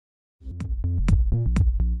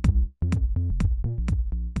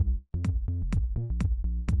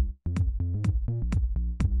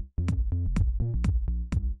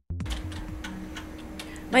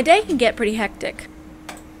My day can get pretty hectic.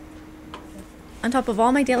 On top of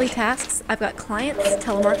all my daily tasks, I've got clients,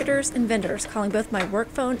 telemarketers, and vendors calling both my work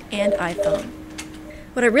phone and iPhone.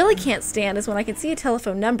 What I really can't stand is when I can see a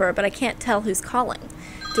telephone number, but I can't tell who's calling.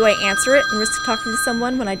 Do I answer it and risk talking to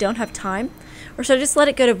someone when I don't have time? Or should I just let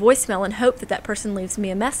it go to voicemail and hope that that person leaves me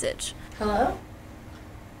a message? Hello?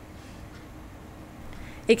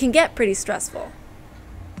 It can get pretty stressful.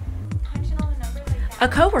 A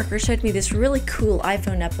coworker showed me this really cool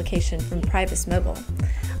iPhone application from Privus Mobile.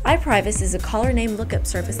 iPrivus is a caller name lookup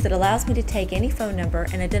service that allows me to take any phone number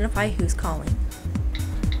and identify who's calling.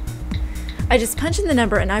 I just punch in the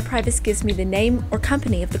number and iPrivus gives me the name or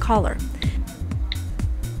company of the caller.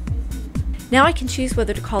 Now I can choose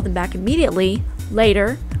whether to call them back immediately,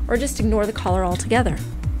 later, or just ignore the caller altogether.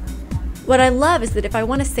 What I love is that if I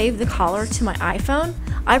want to save the caller to my iPhone,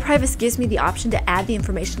 iPrivus gives me the option to add the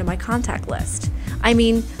information to my contact list. I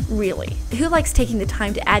mean, really, who likes taking the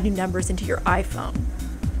time to add new numbers into your iPhone?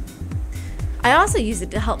 I also use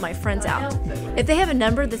it to help my friends out. If they have a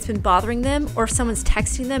number that's been bothering them, or if someone's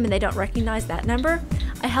texting them and they don't recognize that number,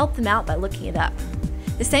 I help them out by looking it up.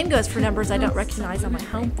 The same goes for numbers I don't recognize on my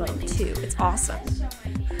home phone too. It's awesome.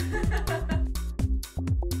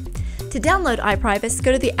 To download iPrivus,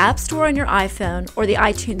 go to the App Store on your iPhone or the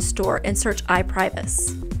iTunes Store and search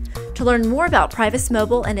iPrivus. To learn more about Privus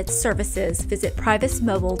Mobile and its services, visit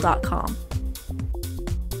privusmobile.com.